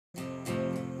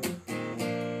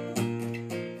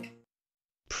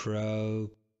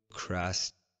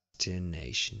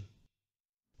Procrastination.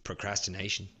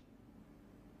 Procrastination.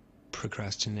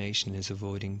 Procrastination is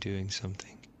avoiding doing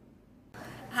something.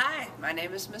 Hi, my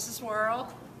name is Mrs.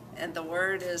 Worrell, and the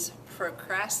word is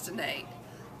procrastinate.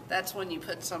 That's when you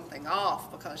put something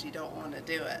off because you don't want to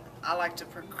do it. I like to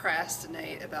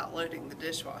procrastinate about loading the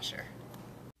dishwasher.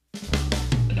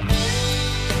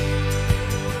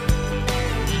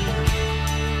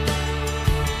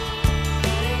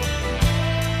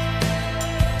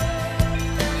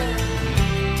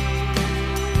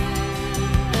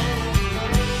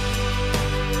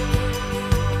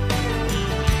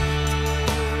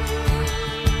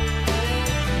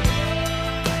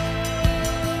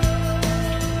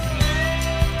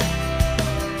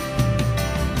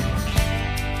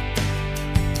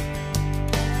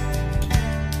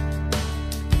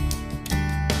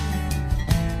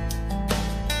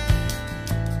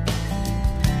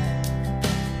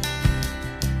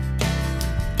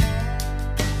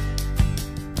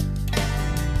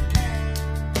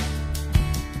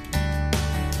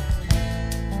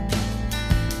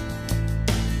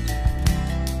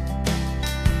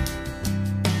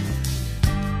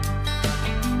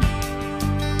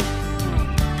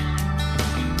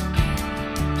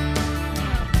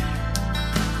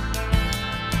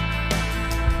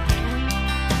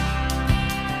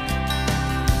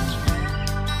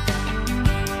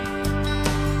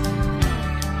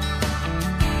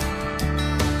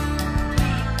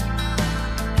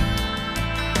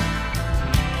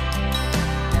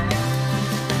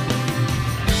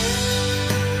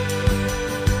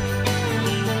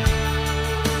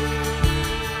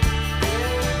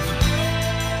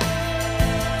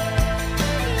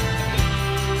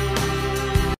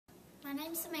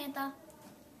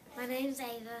 My name's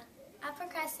Ava. I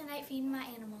procrastinate feeding my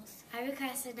animals. I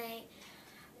procrastinate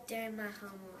doing my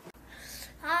homework.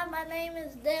 Hi, my name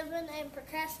is Devin, and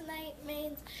procrastinate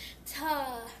means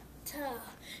to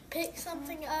pick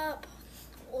something up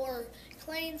or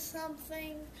clean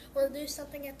something or do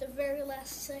something at the very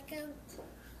last second.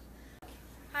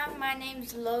 Hi, my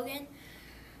name's Logan.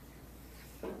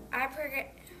 I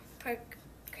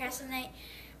procrastinate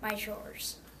my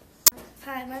chores.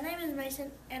 Hi, my name is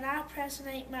Mason, and I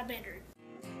procrastinate my bedroom.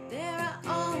 There are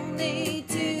only